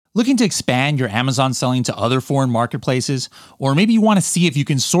Looking to expand your Amazon selling to other foreign marketplaces? Or maybe you want to see if you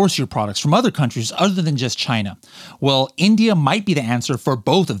can source your products from other countries other than just China? Well, India might be the answer for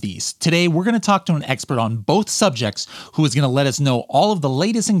both of these. Today, we're going to talk to an expert on both subjects who is going to let us know all of the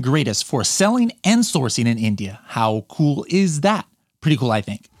latest and greatest for selling and sourcing in India. How cool is that? Pretty cool, I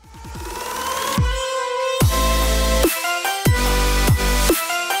think.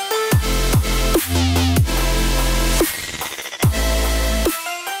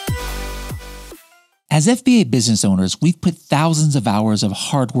 As FBA business owners, we've put thousands of hours of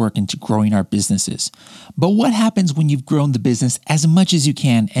hard work into growing our businesses. But what happens when you've grown the business as much as you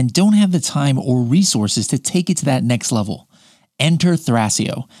can and don't have the time or resources to take it to that next level? Enter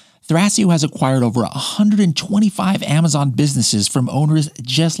Thrasio. Thrasio has acquired over 125 Amazon businesses from owners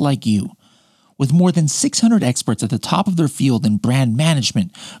just like you. With more than 600 experts at the top of their field in brand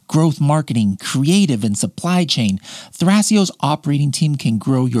management, growth marketing, creative, and supply chain, Thrasio's operating team can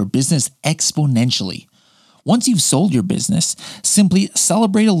grow your business exponentially. Once you've sold your business, simply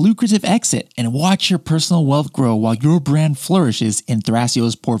celebrate a lucrative exit and watch your personal wealth grow while your brand flourishes in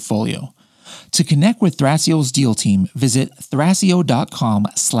Thrasio's portfolio. To connect with Thrasio's deal team, visit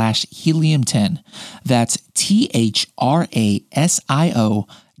thrasio.com/helium10. That's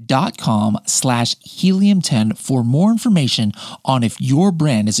THRASIO.com/helium10 for more information on if your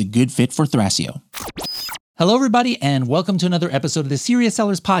brand is a good fit for Thrasio. Hello, everybody, and welcome to another episode of the Serious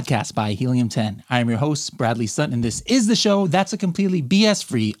Sellers Podcast by Helium 10. I am your host, Bradley Sutton, and this is the show that's a completely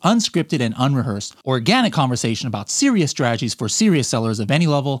BS-free, unscripted, and unrehearsed, organic conversation about serious strategies for serious sellers of any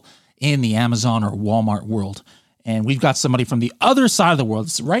level in the Amazon or Walmart world. And we've got somebody from the other side of the world.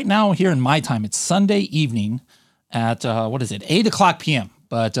 It's right now here in my time. It's Sunday evening at, 8 o'clock p.m.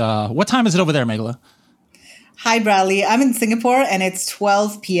 But what time is it over there, Meghala? Hi, Bradley. I'm in Singapore, and it's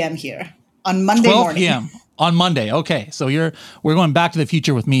 12 p.m. here on Monday morning. 12 p.m. on Monday. Okay, so we're going back to the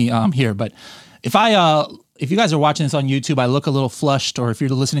future with me here. But if you guys are watching this on YouTube, I look a little flushed, or if you're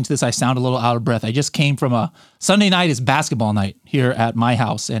listening to this, I sound a little out of breath. I just came from a Sunday night is basketball night here at my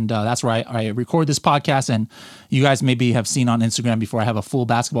house, and that's where I record this podcast. And you guys maybe have seen on Instagram before, I have a full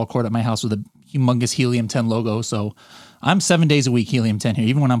basketball court at my house with a humongous Helium 10 logo. So I'm 7 days a week Helium 10 here,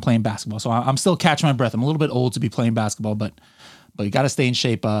 even when I'm playing basketball. So I'm still catching my breath. I'm a little bit old to be playing basketball, but you got to stay in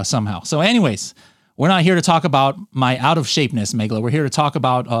shape somehow. So anyways, we're not here to talk about my out of shapeness, Meghala. We're here to talk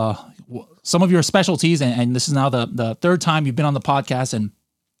about some of your specialties, and this is now the third time you've been on the podcast, and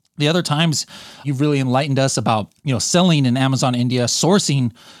the other times you've really enlightened us about selling in Amazon India,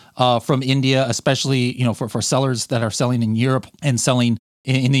 sourcing from India, especially for sellers that are selling in Europe and selling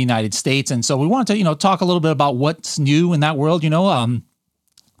in the United States. And so we wanted to talk a little bit about what's new in that world. The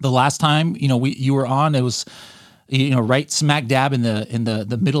last time you were on, it was right smack dab in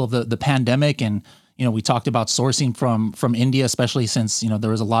the middle of the pandemic, and we talked about sourcing from India, especially since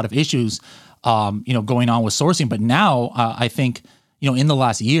there was a lot of issues going on with sourcing. But now I think in the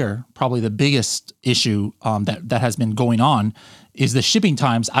last year, probably the biggest issue that has been going on is the shipping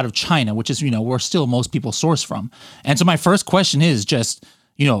times out of China, which is where still most people source from. And so my first question is just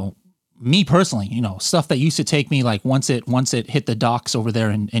me personally, stuff that used to take me like once it hit the docks over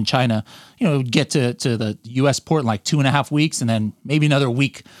there in China, get to the U.S. port in like 2.5 weeks, and then maybe another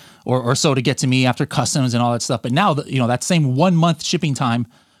week or so to get to me after customs and all that stuff. But now that same 1 month shipping time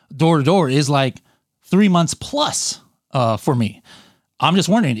door to door is like 3 months plus for me. I'm just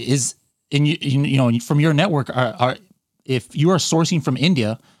wondering, from your network, if you are sourcing from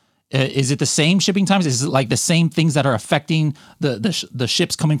India, is it the same shipping times? Is it like the same things that are affecting the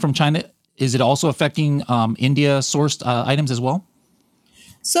ships coming from China? Is it also affecting India sourced items as well?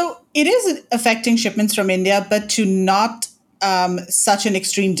 So it is affecting shipments from India, but to not such an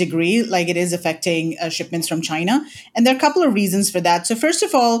extreme degree like it is affecting shipments from China. And there are a couple of reasons for that. So first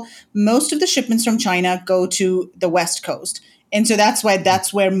of all, most of the shipments from China go to the West Coast. And so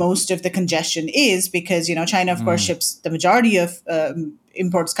that's where most of the congestion is, because, China, of course, ships the majority of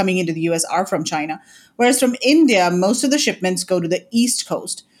imports coming into the U.S. are from China. Whereas from India, most of the shipments go to the East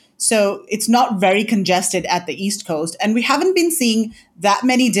Coast. So it's not very congested at the East Coast. And we haven't been seeing that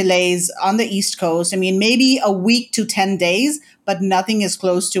many delays on the East Coast. I mean, maybe a week to 10 days, but nothing is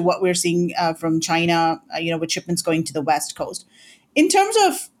close to what we're seeing from China, with shipments going to the West Coast. In terms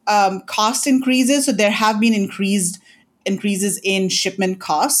of cost increases, so there have been increases in shipment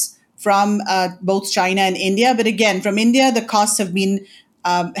costs from both China and India. But again, from India, the costs have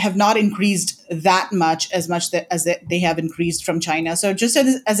not increased that much as they have increased from China. So just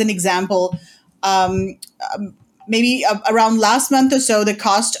as an example, maybe around last month or so, the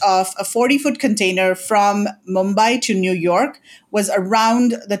cost of a 40-foot container from Mumbai to New York was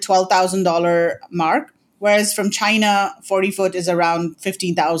around the $12,000 mark. whereas from China, 40 foot is around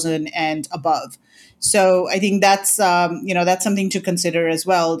 15,000 and above. So I think that's that's something to consider as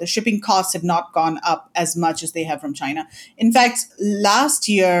well. The shipping costs have not gone up as much as they have from China. In fact, last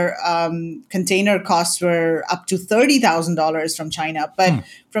year container costs were up to $30,000 from China, but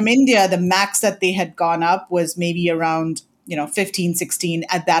from India, the max that they had gone up was maybe around 15, 16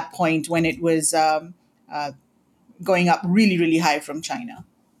 at that point when it was going up really, really high from China.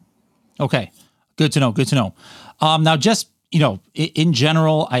 Okay, good to know. Good to know. Now, just in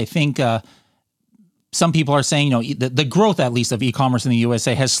general, I think. Some people are saying, the growth, at least, of e-commerce in the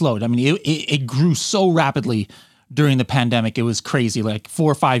USA has slowed. I mean, it grew so rapidly during the pandemic. It was crazy, like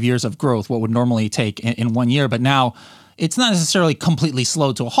 4 or 5 years of growth, what would normally take in 1 year. But now it's not necessarily completely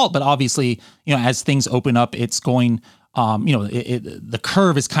slowed to a halt. But obviously, as things open up, it's going, the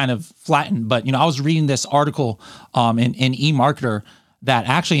curve is kind of flattened. But, I was reading this article in eMarketer that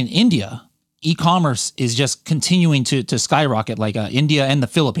actually in India, e-commerce is just continuing to skyrocket, like India and the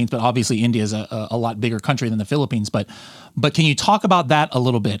Philippines, but obviously India is a lot bigger country than the Philippines. But can you talk about that a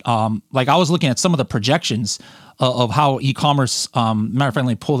little bit? Like I was looking at some of the projections of how e-commerce, matter of fact, let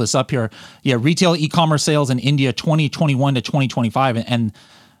me pull this up here. Yeah, retail e-commerce sales in India 2021 to 2025. And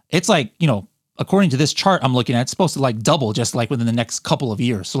it's like, according to this chart I'm looking at, it's supposed to like double just like within the next couple of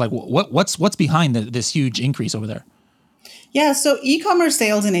years. So like what's behind this huge increase over there? Yeah, so e-commerce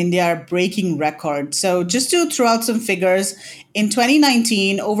sales in India are breaking records. So just to throw out some figures, in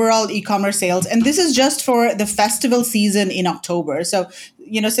 2019, overall e-commerce sales, and this is just for the festival season in October. So,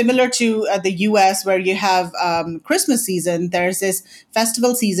 similar to the US where you have Christmas season, there's this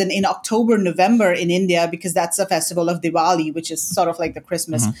festival season in October, November in India, because that's the festival of Diwali, which is sort of like the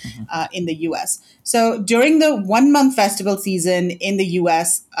Christmas in the US. So during the 1 month festival season in the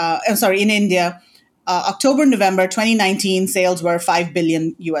in India, October, November 2019 sales were $5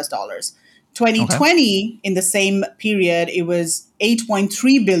 billion US. 2020, in the same period, it was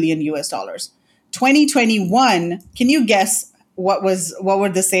 $8.3 billion US. 2021, can you guess what were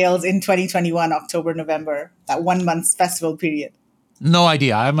the sales in 2021, October, November, that 1 month festival period? No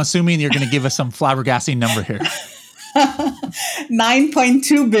idea. I'm assuming you're going to give us some flabbergasting number here.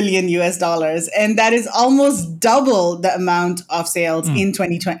 9.2 billion US dollars, and that is almost double the amount of sales in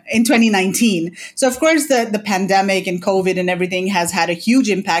 2019. So of course the pandemic and COVID and everything has had a huge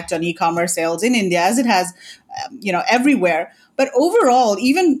impact on e-commerce sales in India, as it has everywhere. But overall,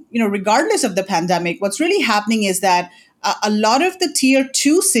 even regardless of the pandemic, what's really happening is that a lot of the tier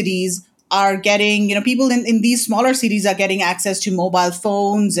 2 cities are getting, people in these smaller cities are getting access to mobile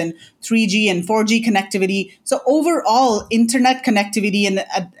phones and 3G and 4G connectivity. So overall, internet connectivity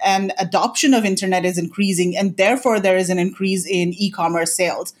and adoption of internet is increasing, and therefore there is an increase in e-commerce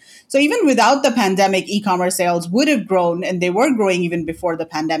sales. So even without the pandemic, e-commerce sales would have grown, and they were growing even before the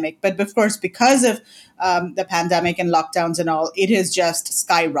pandemic. But of course, because of the pandemic and lockdowns and all, it has just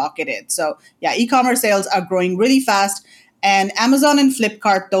skyrocketed. So yeah, e-commerce sales are growing really fast. And Amazon and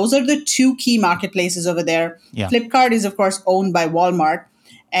Flipkart, those are the two key marketplaces over there. Yeah. Flipkart is, of course, owned by Walmart.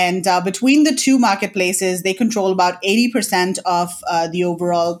 And between the two marketplaces, they control about 80% of the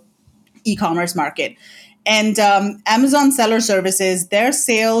overall e-commerce market. And Amazon Seller Services, their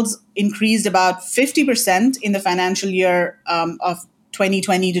sales increased about 50% in the financial year of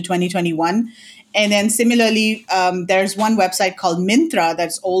 2020 to 2021. And then similarly, there's one website called Myntra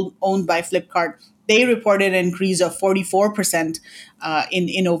that's owned by Flipkart. They reported an increase of 44%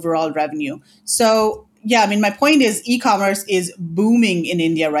 in overall revenue. So, yeah, I mean, my point is e-commerce is booming in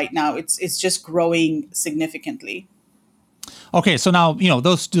India right now. It's just growing significantly. Okay, so now,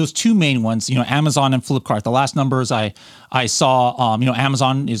 those two main ones, Amazon and Flipkart. The last numbers I saw,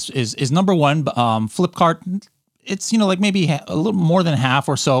 Amazon is number one, but Flipkart, it's, like maybe a little more than half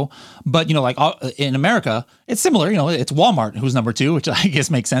or so. But, like in America, it's similar. It's Walmart who's number two, which I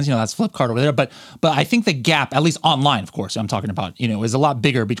guess makes sense. That's Flipkart over there. But I think the gap, at least online, of course, I'm talking about, is a lot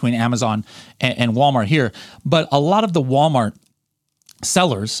bigger between Amazon and Walmart here. But a lot of the Walmart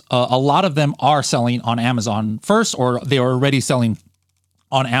sellers, a lot of them are selling on Amazon first, or they are already selling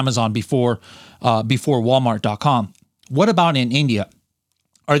on Amazon before Walmart.com. What about in India?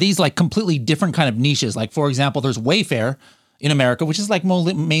 Are these like completely different kind of niches? Like, for example, there's Wayfair in America, which is like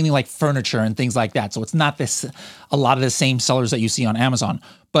mainly like furniture and things like that. So it's not a lot of the same sellers that you see on Amazon.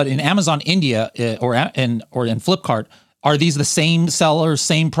 But in Amazon India or in Flipkart, are these the same sellers,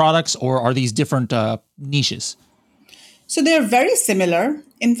 same products, or are these different niches? So they're very similar.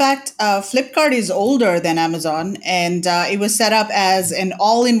 In fact, Flipkart is older than Amazon, and it was set up as an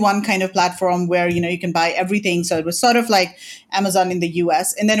all-in-one kind of platform where you can buy everything. So it was sort of like Amazon in the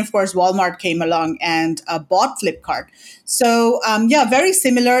U.S. And then, of course, Walmart came along and bought Flipkart. So yeah, very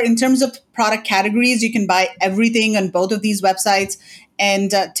similar in terms of product categories. You can buy everything on both of these websites.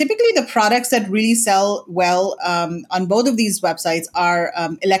 And typically, the products that really sell well on both of these websites are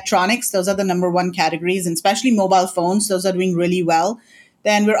electronics. Those are the number one categories, and especially mobile phones. Those are doing really well.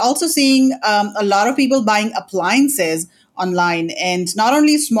 Then we're also seeing a lot of people buying appliances online, and not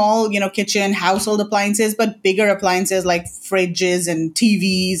only small, kitchen household appliances, but bigger appliances like fridges and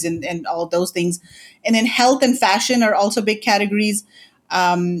TVs and all those things. And then health and fashion are also big categories.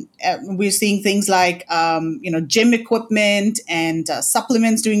 We're seeing things like gym equipment and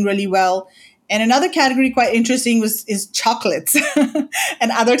supplements doing really well. And another category quite interesting is chocolates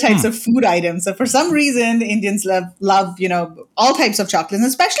and other types of food items. So for some reason, Indians love all types of chocolates, and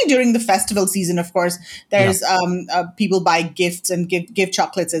especially during the festival season. Of course, there's people buy gifts and give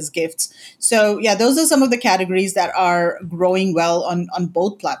chocolates as gifts. So yeah, those are some of the categories that are growing well on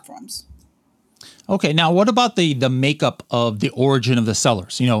both platforms. Okay, now what about the makeup of the origin of the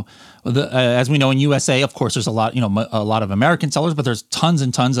sellers? As we know in USA, of course, there's a lot a lot of American sellers, but there's tons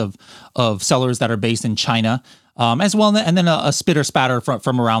and tons of sellers that are based in China as well, and then a spitter spatter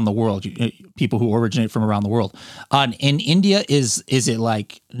from around the world, people who originate from around the world. In India, is it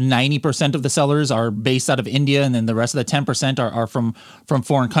like 90% of the sellers are based out of India, and then the rest of the 10% are from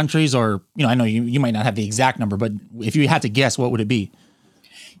foreign countries? Or I know you might not have the exact number, but if you had to guess, what would it be?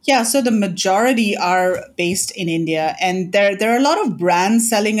 Yeah, so the majority are based in India, and there are a lot of brands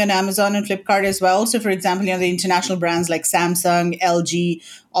selling on Amazon and Flipkart as well. So, for example, the international brands like Samsung, LG,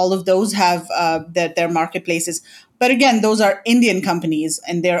 all of those have their marketplaces. But again, those are Indian companies,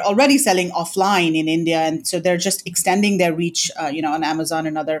 and they're already selling offline in India, and so they're just extending their reach, on Amazon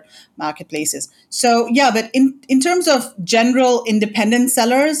and other marketplaces. So, yeah, but in terms of general independent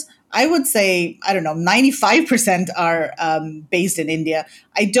sellers, I would say, I don't know, 95% are based in India.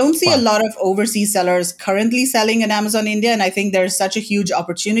 I don't see a Wow. lot of overseas sellers currently selling in Amazon India. And I think there's such a huge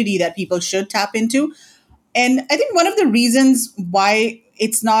opportunity that people should tap into. And I think one of the reasons why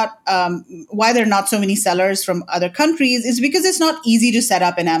why there are not so many sellers from other countries is because it's not easy to set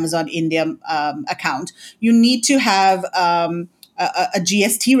up an Amazon India account. You need to have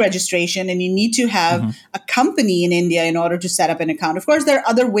GST registration, and you need to have Hmm. a company in India in order to set up an account. Of course, there are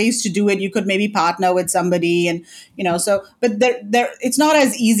other ways to do it. You could maybe partner with somebody, and but it's not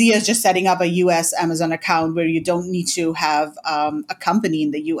as easy as just setting up a US Amazon account where you don't need to have a company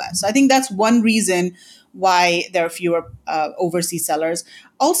in the US. So I think that's one reason why there are fewer overseas sellers.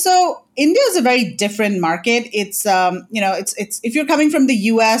 Also, India is a very different market. It's if you're coming from the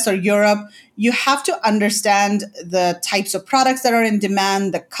US or Europe, you have to understand the types of products that are in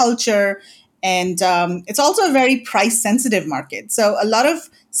demand, the culture, and it's also a very price sensitive market. So a lot of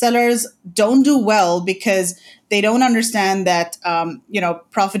sellers don't do well because they don't understand that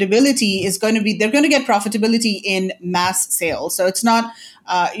profitability is going to be they're going to get profitability in mass sales. So it's not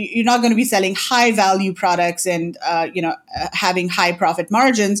you're not going to be selling high value products and having high profit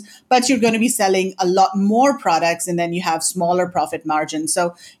margins, but you're going to be selling a lot more products, and then you have smaller profit margins.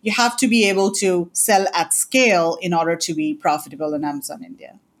 So you have to be able to sell at scale in order to be profitable in Amazon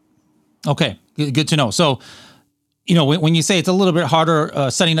India. Okay, good to know. So, when you say it's a little bit harder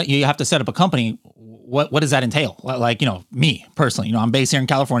setting up, you have to set up a company. What does that entail? Like, me personally, I'm based here in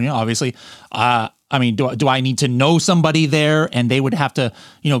California, obviously. I mean, do I need to know somebody there, and they would have to,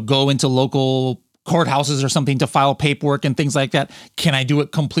 go into local courthouses or something to file paperwork and things like that? Can I do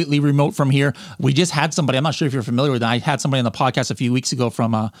it completely remote from here? We just had somebody, I'm not sure if you're familiar with that. I had somebody on the podcast a few weeks ago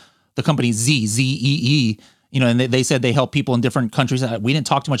from the company ZEE, and they said they help people in different countries. We didn't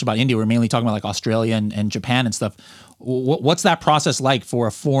talk too much about India. We were mainly talking about like Australia and Japan and stuff. What's that process like for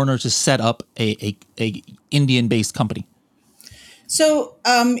a foreigner to set up a Indian-based company? So,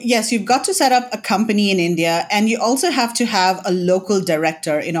 yes, you've got to set up a company in India, and you also have to have a local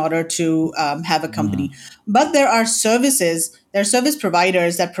director in order to have a company. But there are service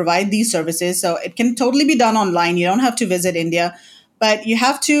providers that provide these services. So it can totally be done online. You don't have to visit India, but you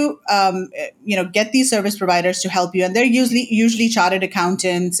have to, get these service providers to help you. And they're usually chartered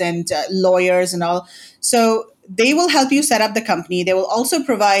accountants and lawyers and all. So they will help you set up the company. They will also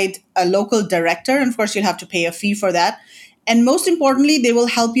provide a local director. And of course, you'll have to pay a fee for that. And most importantly, they will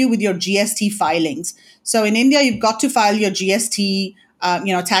help you with your GST filings. So in India, you've got to file your GST,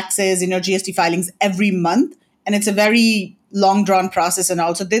 taxes in your GST filings every month, and it's a very long drawn process. And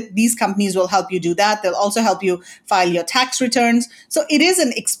also, these companies will help you do that. They'll also help you file your tax returns. So it is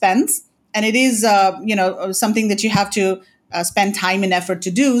an expense. and it is something that you have to spend time and effort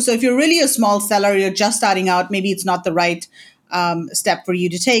to do. So if you're really a small seller, you're just starting out, maybe it's not the right step for you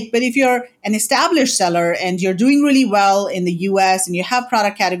to take. But if you're an established seller and you're doing really well in the US and you have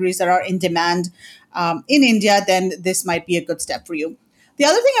product categories that are in demand in India, then this might be a good step for you. The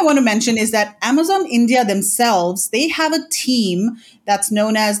other thing I want to mention is that Amazon India themselves, they have a team that's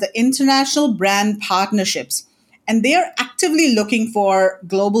known as the International Brand Partnerships. And they are actively looking for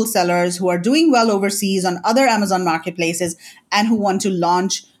global sellers who are doing well overseas on other Amazon marketplaces and who want to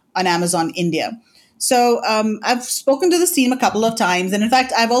launch on Amazon India. So I've spoken to this team a couple of times. And in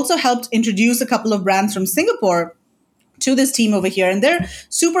fact, I've also helped introduce a couple of brands from Singapore to this team over here, and they're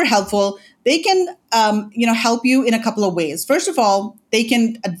super helpful. They can, help you in a couple of ways. First of all, they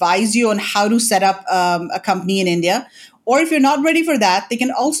can advise you on how to set up a company in India. Or if you're not ready for that, they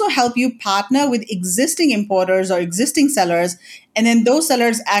can also help you partner with existing importers or existing sellers, and then those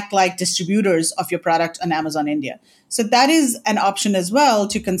sellers act like distributors of your product on Amazon India. So that is an option as well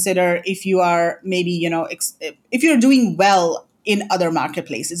to consider if you are maybe, if you're doing well in other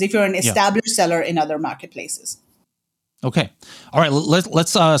marketplaces, if you're an established seller in other marketplaces. Okay. All right.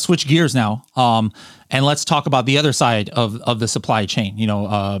 Let's switch gears now. And let's talk about the other side of the supply chain.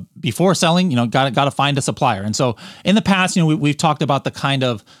 Before selling, got to find a supplier. And so in the past, we've talked about the kind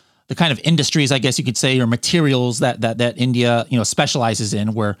of industries, I guess you could say, or materials that India, specializes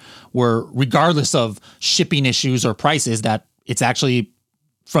in, where regardless of shipping issues or prices, that it's actually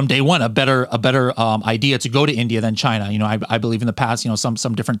from day one a better idea to go to India than China. I believe in the past,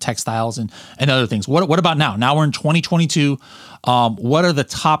 some different textiles and other things. What about now? Now we're in 2022. What are the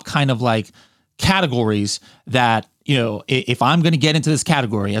top kind of like categories that, if I'm going to get into this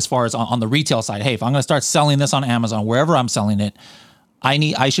category, as far as on the retail side, hey, if I'm going to start selling this on Amazon, wherever I'm selling it,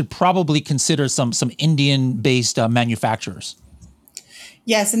 I should probably consider some Indian based manufacturers.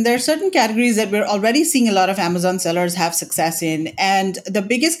 Yes, and there are certain categories that we're already seeing a lot of Amazon sellers have success in. And the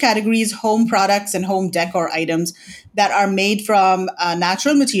biggest category is home products and home decor items that are made from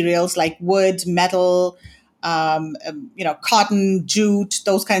natural materials like wood, metal, cotton, jute,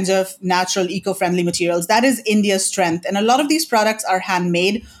 those kinds of natural, eco-friendly materials. That is India's strength. And a lot of these products are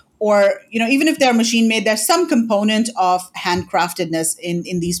handmade, or, even if they're machine made, there's some component of handcraftedness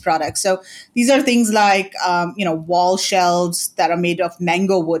in these products. So these are things like, wall shelves that are made of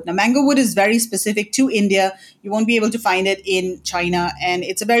mango wood. Now, mango wood is very specific to India. You won't be able to find it in China. And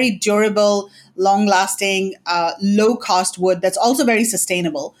it's a very durable, long lasting, low cost wood that's also very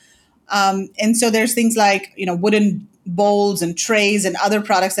sustainable. And so there's things like, wooden bowls and trays and other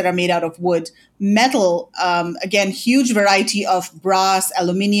products that are made out of wood. Metal, again, huge variety of brass,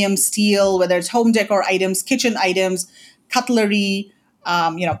 aluminum, steel, whether it's home decor items, kitchen items, cutlery,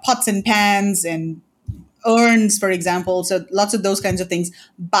 pots and pans and urns, for example. So lots of those kinds of things.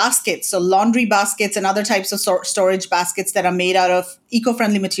 Baskets, so laundry baskets and other types of storage baskets that are made out of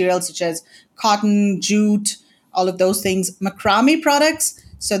eco-friendly materials such as cotton, jute, all of those things. Macrame products.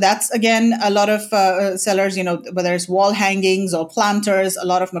 So that's, again, a lot of sellers, whether it's wall hangings or planters, a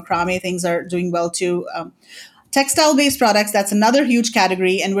lot of macrame things are doing well too. Textile-based products, that's another huge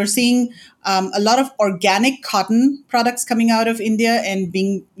category. And we're seeing a lot of organic cotton products coming out of India and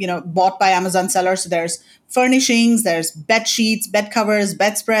being, bought by Amazon sellers. So there's furnishings, there's bed sheets, bed covers,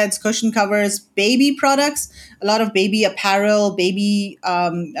 bedspreads, cushion covers, baby products, a lot of baby apparel, baby,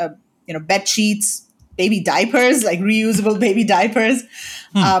 bed sheets, baby diapers, like reusable baby diapers.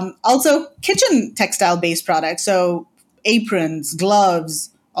 Also kitchen textile based products. So aprons,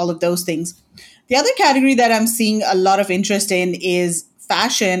 gloves, all of those things. The other category that I'm seeing a lot of interest in is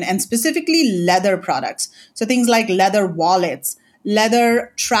fashion and specifically leather products. So things like leather wallets,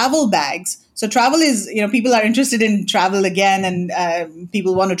 leather travel bags. So travel is, people are interested in travel again, and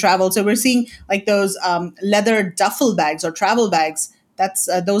people want to travel. So we're seeing like those leather duffel bags or travel bags.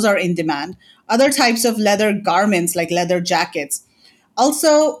 Those are in demand. Other types of leather garments like leather jackets.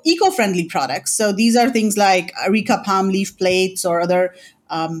 Also, eco-friendly products. So these are things like areca palm leaf plates or other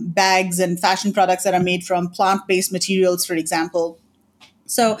bags and fashion products that are made from plant-based materials, for example.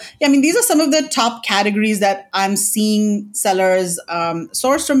 So, these are some of the top categories that I'm seeing sellers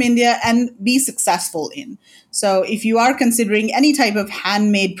source from India and be successful in. So if you are considering any type of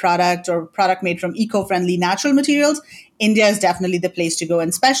handmade product or product made from eco-friendly natural materials, India is definitely the place to go, and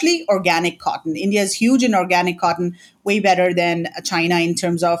especially organic cotton. India is huge in organic cotton, way better than China in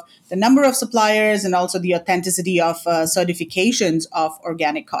terms of the number of suppliers and also the authenticity of certifications of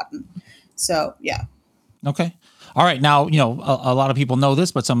organic cotton. So, yeah. Okay. All right. Now, a lot of people know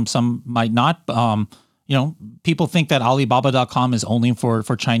this, but some might not. people think that Alibaba.com is only for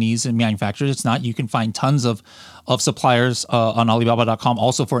Chinese and manufacturers. It's not. You can find tons of suppliers on Alibaba.com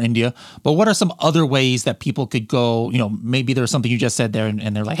also for India. But what are some other ways that people could go? Maybe there's something you just said there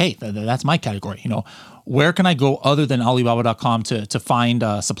and they're like, hey, that's my category. Where can I go other than Alibaba.com to find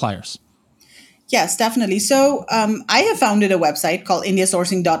suppliers? Yes, definitely. So I have founded a website called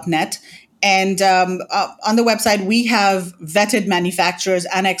indiasourcing.net. And on the website, we have vetted manufacturers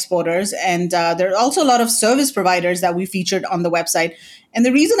and exporters. And there are also a lot of service providers that we featured on the website. And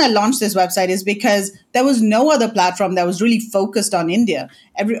the reason I launched this website is because there was no other platform that was really focused on India.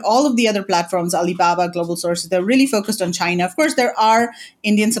 All of the other platforms, Alibaba, Global Sources, they're really focused on China. Of course, there are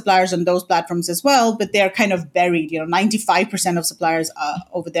Indian suppliers on those platforms as well, but they're kind of buried. 95% of suppliers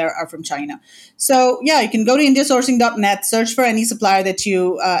over there are from China. So yeah, you can go to indiasourcing.net, search for any supplier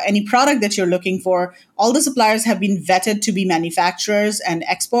any product that you're looking for. All the suppliers have been vetted to be manufacturers and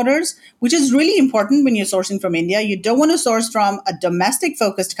exporters, which is really important when you're sourcing from India. You don't want to source from a domestic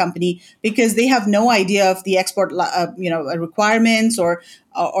focused company because they have no idea of the export requirements or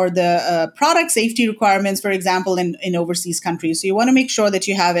the product safety requirements, for example, in overseas countries. So you want to make sure that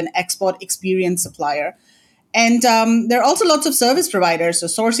you have an export experienced supplier. And there are also lots of service providers, so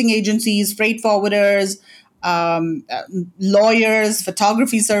sourcing agencies, freight forwarders, lawyers,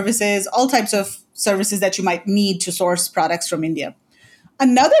 photography services, all types of services that you might need to source products from India.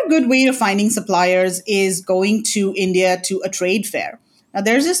 Another good way of finding suppliers is going to India to a trade fair. Now,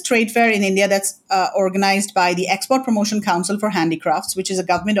 there's this trade fair in India that's organized by the Export Promotion Council for Handicrafts, which is a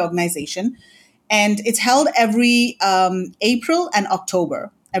government organization. And it's held every April and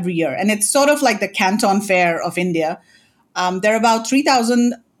October every year. And it's sort of like the Canton Fair of India. There are about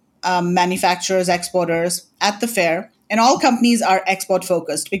 3,000 manufacturers, exporters at the fair. And all companies are export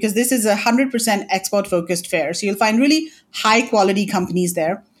focused because this is a 100% export focused fair. So you'll find really high quality companies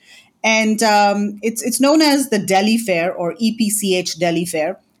there. And it's known as the Delhi Fair or EPCH Delhi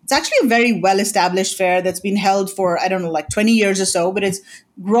Fair. It's actually a very well-established fair that's been held for, 20 years or so, but it's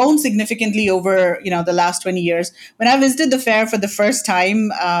grown significantly over, the last 20 years. When I visited the fair for the first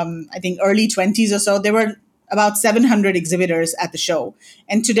time, I think early 20s or so, there were about 700 exhibitors at the show.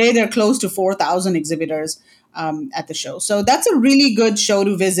 And today they're close to 4,000 exhibitors at the show. So that's a really good show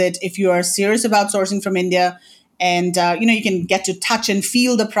to visit if you are serious about sourcing from India. And, you can get to touch and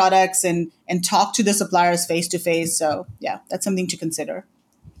feel the products and talk to the suppliers face to face. So, yeah, that's something to consider.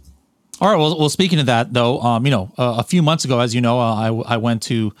 All right. Well, speaking of that, though, a few months ago, as you know, I went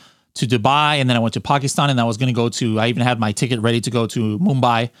to Dubai and then I went to Pakistan and I was going to I even had my ticket ready to go to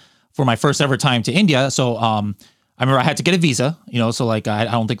Mumbai for my first ever time to India. So I remember I had to get a visa, so like I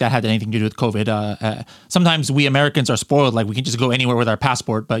don't think that had anything to do with COVID. Sometimes we Americans are spoiled, like we can just go anywhere with our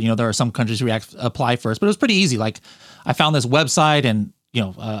passport, but there are some countries we apply first. But it was pretty easy. Like I found this website and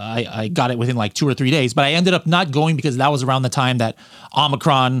I got it within like 2 or 3 days. But I ended up not going because that was around the time that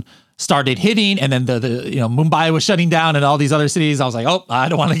Omicron started hitting, and then the Mumbai was shutting down, and all these other cities. I was like, oh, I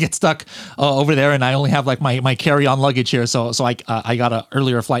don't want to get stuck over there, and I only have like my carry-on luggage here, so I got an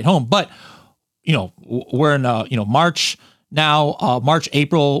earlier flight home. But we're in March now, March,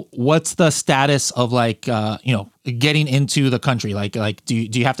 April. What's the status of like getting into the country? Like do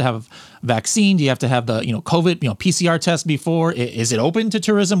you have to have vaccine? Do you have to have the COVID PCR test before? Is it open to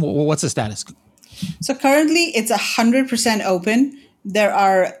tourism? What's the status? So currently, it's 100% open. There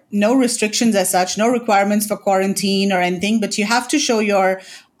are no restrictions as such, no requirements for quarantine or anything, but you have to show your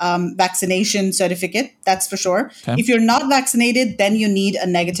vaccination certificate, that's for sure. Okay. If you're not vaccinated, then you need a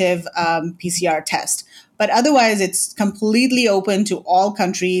negative PCR test. But otherwise, it's completely open to all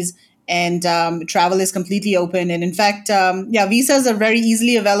countries, and travel is completely open. And in fact, visas are very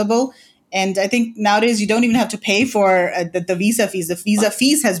easily available. And I think nowadays you don't even have to pay for the visa fees. The visa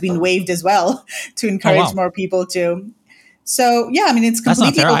fees has been waived as well to encourage more people to. So, yeah, I mean, it's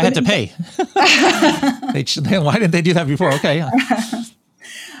completely open. That's not fair. I had to pay. Why didn't they do that before? Okay. Yeah.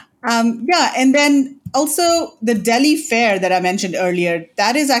 And then also the Delhi Fair that I mentioned earlier,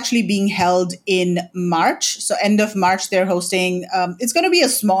 that is actually being held in March. So end of March, they're hosting. It's going to be a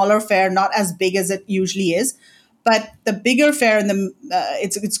smaller fair, not as big as it usually is. But the bigger fair,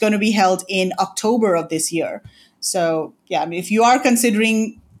 it's going to be held in October of this year. So, yeah, I mean, if you are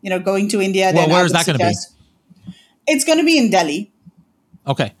considering, going to India, then where is that going to be? It's going to be in Delhi.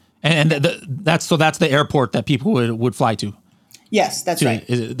 Okay. And that's the airport that people would fly to. Yes, that's right.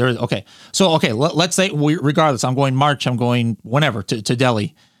 Okay. So, let's say regardless, I'm going March, I'm going whenever to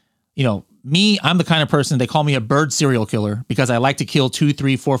Delhi. I'm the kind of person, they call me a bird serial killer because I like to kill 2,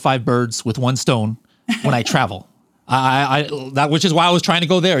 3, 4, 5 birds with one stone when I travel. That which is why I was trying to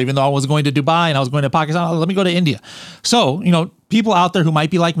go there, even though I was going to Dubai and I was going to Pakistan. Let me go to India. So, people out there who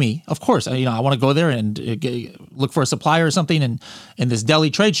might be like me, of course, I want to go there and look for a supplier or something in this Delhi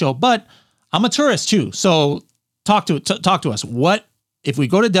trade show. But I'm a tourist too. So talk to us. What if we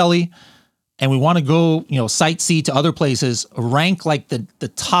go to Delhi and we want to go, sightsee to other places? Rank like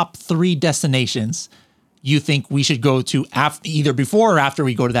the top 3 destinations you think we should go to either before or after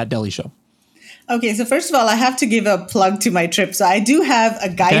we go to that Delhi show. Okay, so first of all, I have to give a plug to my trip. So I do have a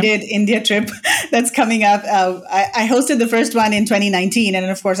guided India trip that's coming up. I hosted the first one in 2019, and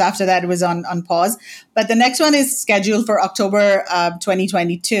of course, after that, it was on pause. But the next one is scheduled for October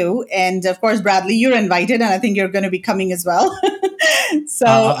 2022. And of course, Bradley, you're invited, and I think you're going to be coming as well. So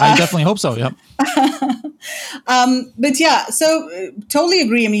I definitely hope so. Yep. But yeah, so totally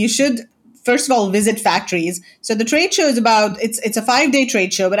agree. I mean, you should first of all visit factories. So the trade show is it's a 5-day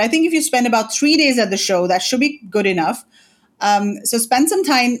trade show, but I think if you spend about 3 days at the show, that should be good enough. So spend some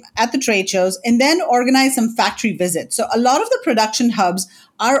time at the trade shows and then organize some factory visits. So a lot of the production hubs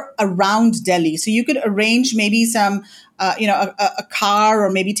are around Delhi. So you could arrange maybe some, a car or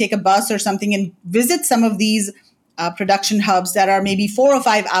maybe take a bus or something and visit some of these production hubs that are maybe 4 or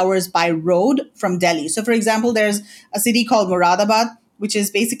 5 hours by road from Delhi. So for example, there's a city called Moradabad, which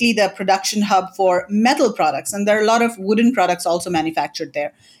is basically the production hub for metal products. And there are a lot of wooden products also manufactured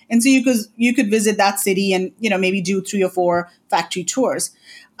there. And so you could visit that city and, maybe do 3 or 4 factory tours.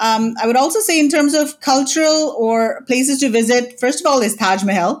 I would also say in terms of cultural or places to visit, first of all is Taj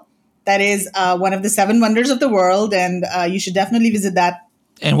Mahal. That is one of the 7 wonders of the world. And you should definitely visit that.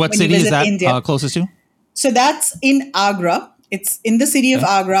 And what city is that closest to? So that's in Agra. It's in the city of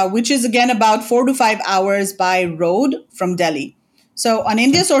Agra, which is again about 4 to 5 hours by road from Delhi. So on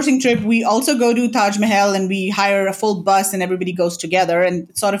India sourcing trip, we also go to Taj Mahal and we hire a full bus and everybody goes together and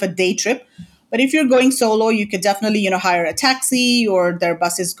it's sort of a day trip. But if you're going solo, you could definitely, hire a taxi or there are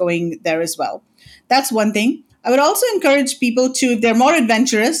buses going there as well. That's one thing. I would also encourage people to, if they're more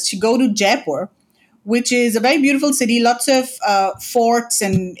adventurous, to go to Jaipur, which is a very beautiful city, lots of forts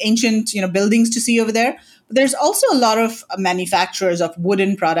and ancient, buildings to see over there. But there's also a lot of manufacturers of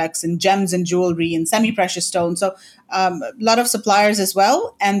wooden products and gems and jewelry and semi-precious stones. So a lot of suppliers as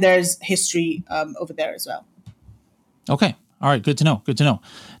well. And there's history over there as well. Okay. All right. Good to know.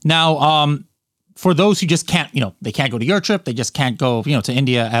 Now, for those who just can't, they can't go to your trip, they just can't go, to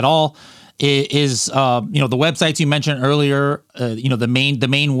India at all. Is the websites you mentioned earlier, the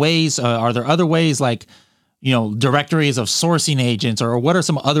main ways, are there other ways like, directories of sourcing agents, or what are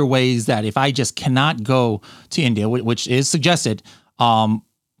some other ways that if I just cannot go to India, which is suggested,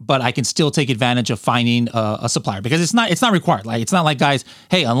 but I can still take advantage of finding a supplier, because it's not required. Like, it's not like, guys,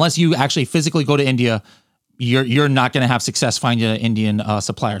 hey, unless you actually physically go to India, you're not going to have success finding an Indian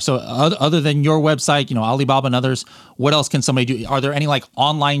supplier. So other than your website, Alibaba and others, what else can somebody do? Are there any like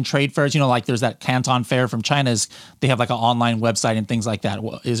online trade fairs? Like there's that Canton Fair from China's. They have like an online website and things like that.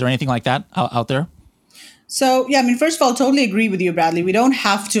 Is there anything like that out there? So, yeah, I mean, first of all, totally agree with you, Bradley. We don't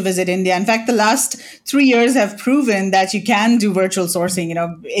have to visit India. In fact, the last 3 years have proven that you can do virtual sourcing.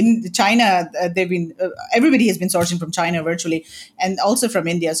 In China, everybody has been sourcing from China virtually and also from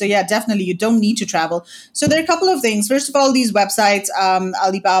India. So, yeah, definitely, you don't need to travel. So there are a couple of things. First of all, these websites,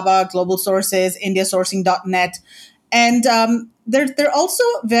 Alibaba, Global Sources, indiasourcing.net. And there are also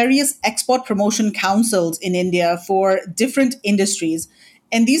various export promotion councils in India for different industries.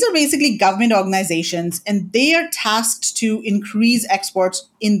 And these are basically government organizations, and they are tasked to increase exports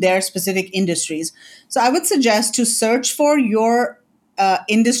in their specific industries. So I would suggest to search for your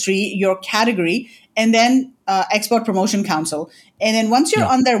industry, your category, and then Export Promotion Council. And then once you're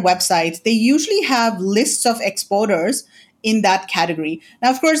on their website, they usually have lists of exporters in that category.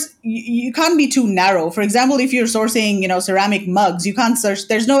 Now, of course, you can't be too narrow. For example, if you're sourcing, ceramic mugs, you can't search.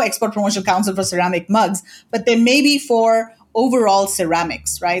 There's no Export Promotion Council for ceramic mugs, but there may be for overall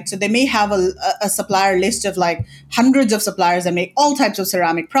ceramics, right? So they may have a supplier list of like hundreds of suppliers that make all types of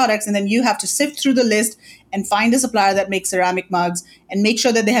ceramic products. And then you have to sift through the list and find a supplier that makes ceramic mugs and make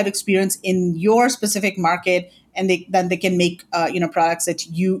sure that they have experience in your specific market, and then they can make, products that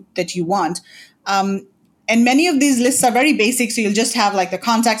you want. And many of these lists are very basic. So you'll just have like the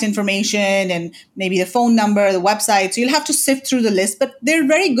contact information and maybe the phone number, the website. So you'll have to sift through the list, but they're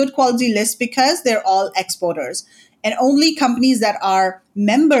very good quality lists because they're all exporters. And only companies that are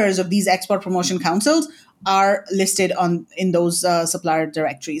members of these export promotion councils are listed in those supplier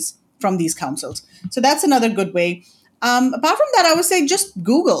directories from these councils. So that's another good way. Apart from that, I would say just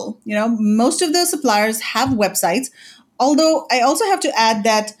Google. Most of the suppliers have websites. Although I also have to add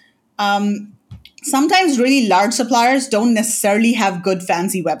that sometimes really large suppliers don't necessarily have good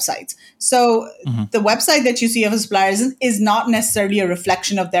fancy websites. So the website that you see of a supplier is not necessarily a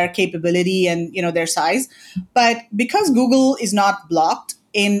reflection of their capability and their size. But because Google is not blocked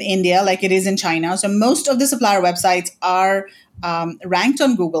in India like it is in China, so most of the supplier websites are ranked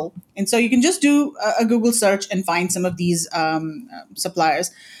on Google, and so you can just do a Google search and find some of these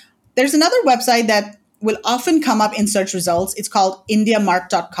suppliers. There's another website that will often come up in search results. It's called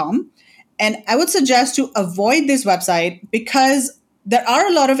indiamart.com. And I would suggest to avoid this website because there are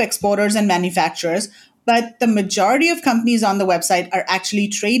a lot of exporters and manufacturers, but the majority of companies on the website are actually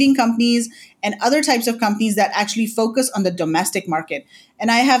trading companies and other types of companies that actually focus on the domestic market.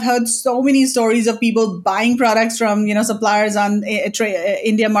 And I have heard so many stories of people buying products from suppliers on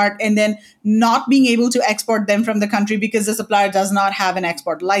India Mart and then not being able to export them from the country because the supplier does not have an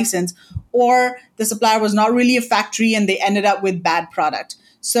export license, or the supplier was not really a factory and they ended up with bad product.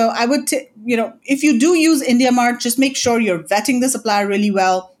 So I would, if you do use India Mart, just make sure you're vetting the supplier really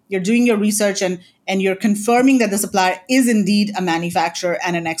well. You're doing your research and you're confirming that the supplier is indeed a manufacturer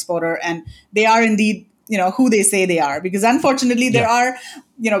and an exporter, and they are indeed, who they say they are. Because unfortunately, there are,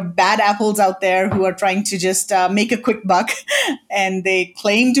 bad apples out there who are trying to just make a quick buck, and they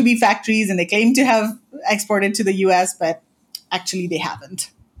claim to be factories and they claim to have exported to the U.S., but actually they haven't.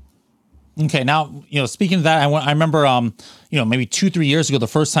 Okay, now speaking of that, I remember maybe 2-3 years ago, the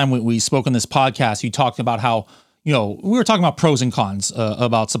first time we spoke on this podcast, you talked about how we were talking about pros and cons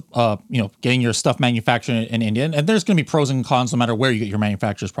about getting your stuff manufactured in India, and there's going to be pros and cons no matter where you get your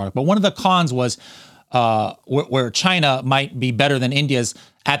manufacturer's product. But one of the cons was where China might be better than India's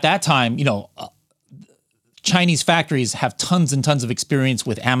at that time. Chinese factories have tons and tons of experience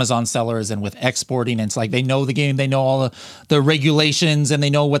with Amazon sellers and with exporting. And it's like they know the game, they know all the regulations, and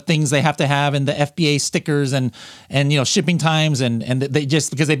they know what things they have to have, and the FBA stickers and shipping times, and they just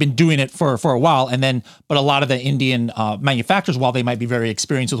because they've been doing it for a while. And then, but a lot of the Indian manufacturers, while they might be very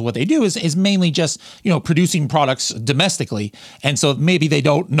experienced with what they do, is mainly just producing products domestically. And so maybe they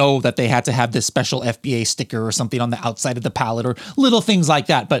don't know that they had to have this special FBA sticker or something on the outside of the pallet or little things like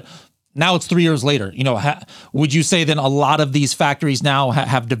that. But now it's 3 years later. Would you say then a lot of these factories now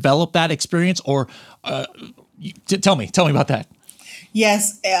have developed that experience, or tell me about that?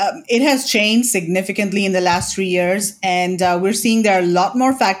 Yes, it has changed significantly in the last 3 years, and we're seeing there are a lot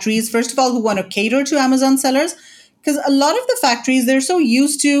more factories. First of all, who want to cater to Amazon sellers, because a lot of the factories, they're so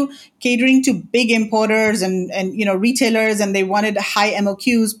used to catering to big importers and retailers, and they wanted high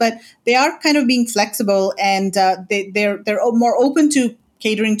MOQs, but they are kind of being flexible, and they're more open to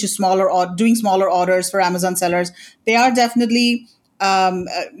catering to doing smaller orders for Amazon sellers. They are definitely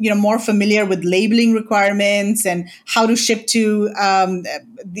more familiar with labeling requirements and how to ship to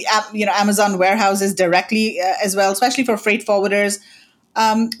Amazon warehouses directly as well, especially for freight forwarders.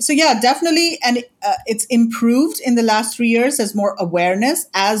 So yeah, definitely, and it's improved in the last 3 years as more awareness,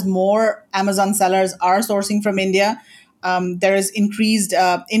 as more Amazon sellers are sourcing from India. There is increased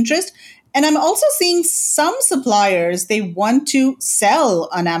interest. And I'm also seeing some suppliers, they want to sell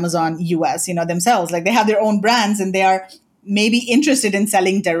on Amazon US, themselves. Like they have their own brands and they are maybe interested in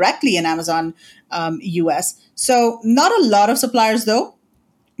selling directly in Amazon US. So not a lot of suppliers though.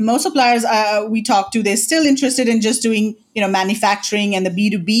 Most suppliers we talk to, they're still interested in just doing, manufacturing and the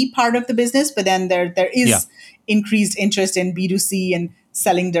B2B part of the business. But then there is increased interest in B2C and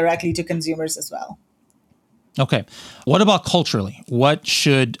selling directly to consumers as well. Okay. What about culturally? What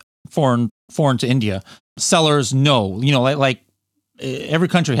should foreign to India sellers know? Like every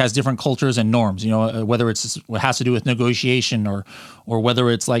country has different cultures and norms. Whether it's what has to do with negotiation or whether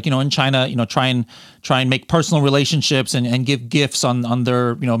it's like in China, try and make personal relationships and give gifts on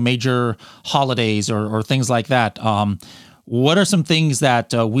their major holidays or things like that. What are some things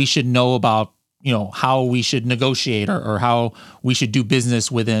that we should know about how we should negotiate or how we should do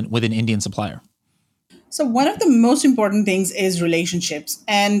business with an Indian supplier? So one of the most important things is relationships.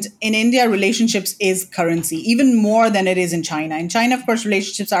 And in India, relationships is currency, even more than it is in China. In China, of course,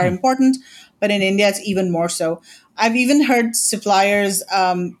 relationships are important, but in India, it's even more so. I've even heard suppliers,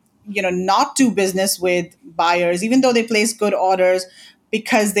 not do business with buyers, even though they place good orders,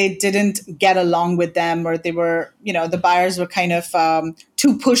 because they didn't get along with them, or they were, the buyers were kind of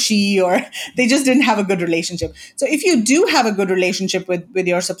too pushy, or they just didn't have a good relationship. So if you do have a good relationship with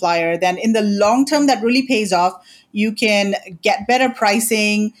your supplier, then in the long term, that really pays off. You can get better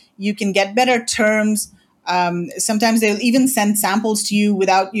pricing, you can get better terms. Sometimes they'll even send samples to you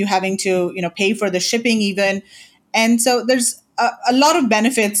without you having to, pay for the shipping even. And so there's a lot of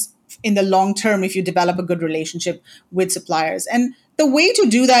benefits in the long term if you develop a good relationship with suppliers. And the way to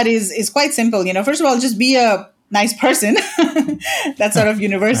do that is quite simple. First of all, just be a nice person. That's sort of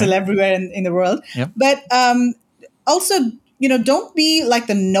universal Right. everywhere in the world. Yep. But also, don't be like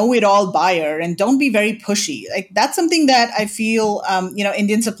the know-it-all buyer, and don't be very pushy. Like that's something that I feel,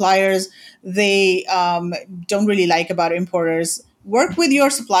 Indian suppliers, they don't really like about importers. Work with your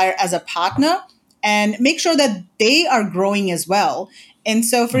supplier as a partner and make sure that they are growing as well. And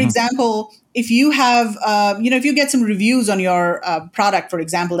so, for Hmm. example, if you have, if you get some reviews on your product, for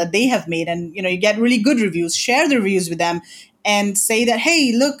example, that they have made, and you get really good reviews, share the reviews with them, and say that,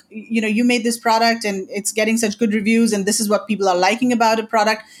 hey, look, you made this product and it's getting such good reviews, and this is what people are liking about a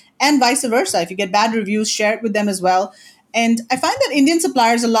product, and vice versa. If you get bad reviews, share it with them as well. And I find that Indian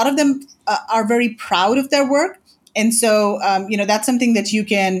suppliers, a lot of them are very proud of their work. And so, that's something that you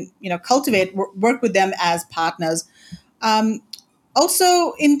can, cultivate, work with them as partners. Um,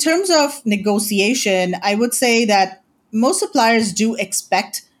 Also, in terms of negotiation, I would say that most suppliers do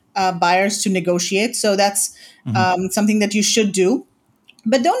expect buyers to negotiate. So that's Hmm. something that you should do.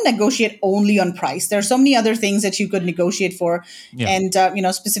 But don't negotiate only on price. There are so many other things that you could negotiate for, Yeah. and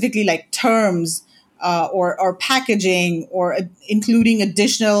specifically like terms, or packaging, or including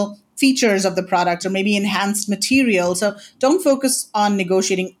additional features of the product, or maybe enhanced material. So don't focus on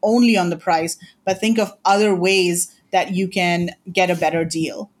negotiating only on the price, but think of other ways that you can get a better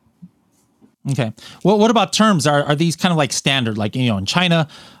deal. Okay. Well, what about terms? Are these kind of like standard? Like, in China,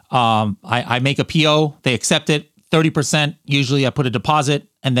 I make a PO, they accept it, 30%. Usually I put a deposit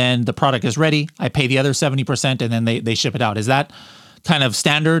and then the product is ready. I pay the other 70% and then they ship it out. Is that kind of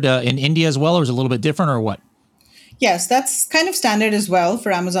standard in India as well, or is it a little bit different, or what? Yes, that's kind of standard as well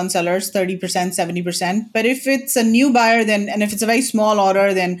for Amazon sellers, 30%, 70%. But if it's a new buyer, and if it's a very small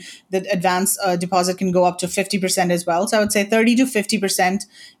order, then the advance deposit can go up to 50% as well. So I would say 30 to 50%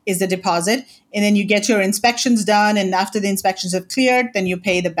 is the deposit. And then you get your inspections done. And after the inspections have cleared, then you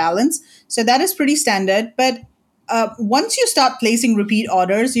pay the balance. So that is pretty standard. But once you start placing repeat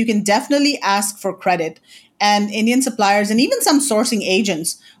orders, you can definitely ask for credit. And Indian suppliers and even some sourcing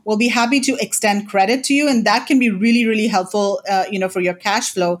agents will be happy to extend credit to you, and that can be really, really helpful, for your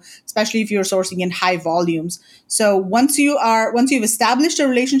cash flow, especially if you're sourcing in high volumes. So once you've established a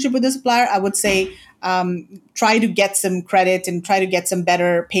relationship with the supplier, I would say try to get some credit and try to get some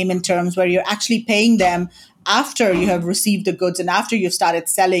better payment terms where you're actually paying them after you have received the goods and after you've started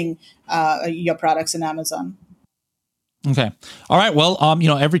selling your products in Amazon. Okay. All right. Well,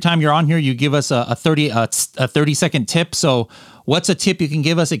 every time you're on here, you give us a 30-second tip. So what's a tip you can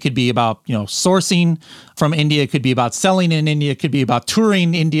give us? It could be about, sourcing from India. It could be about selling in India. It could be about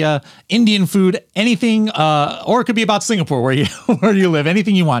touring India, Indian food, anything, or it could be about Singapore, where you, where you live.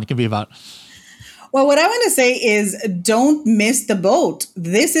 Anything you want, it can be about. Well, what I want to say is don't miss the boat.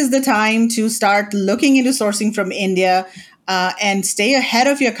 This is the time to start looking into sourcing from India, and stay ahead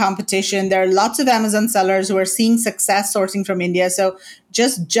of your competition. There are lots of Amazon sellers who are seeing success sourcing from India. So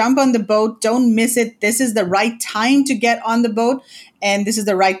just jump on the boat. Don't miss it. This is the right time to get on the boat. And this is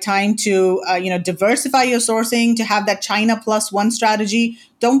the right time to, diversify your sourcing, to have that China plus one strategy.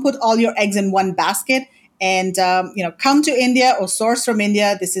 Don't put all your eggs in one basket. And, come to India or source from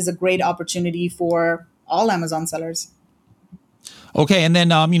India. This is a great opportunity for all Amazon sellers. Okay, and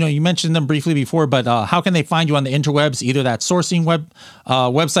then you mentioned them briefly before, but how can they find you on the interwebs? Either that sourcing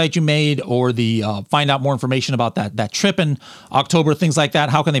website you made, or the find out more information about that trip in October, things like that.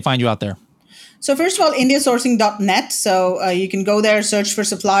 How can they find you out there? So first of all, indiasourcing.net. So you can go there, search for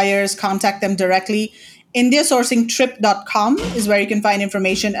suppliers, contact them directly. Indiasourcingtrip.com is where you can find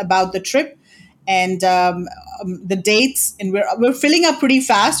information about the trip and the dates. And we're filling up pretty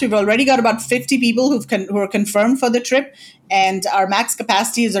fast. We've already got about 50 people who are confirmed for the trip, and our max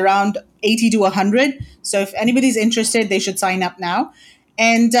capacity is around 80 to 100. So if anybody's interested, they should sign up now.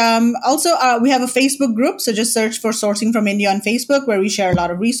 And also, we have a Facebook group. So just search for Sourcing from India on Facebook, where we share a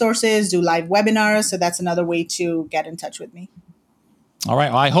lot of resources, do live webinars. So that's another way to get in touch with me. All right.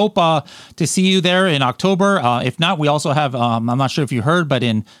 Well, I hope to see you there in October. If not, we also have, I'm not sure if you heard, but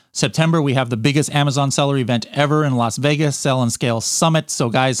in September, we have the biggest Amazon seller event ever in Las Vegas, Sell and Scale Summit. So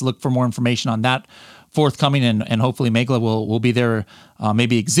guys, look for more information on that forthcoming, and hopefully Meghala will be there,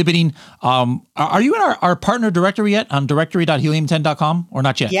 maybe exhibiting. Are you in our partner directory yet on directory.helium10.com, or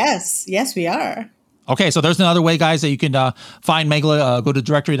not yet? Yes, we are. Okay, so there's another way, guys, that you can find Meghala. Go to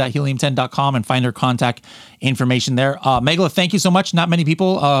directory.helium10.com and find her contact information there. Meghala, thank you so much. Not many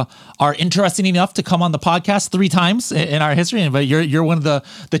people are interesting enough to come on the podcast 3 times in our history, but you're one of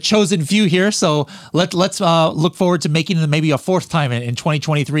the chosen few here. So let's look forward to making it maybe a 4th time in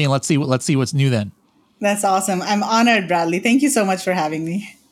 2023, and let's see what's new then. That's awesome. I'm honored, Bradley. Thank you so much for having me.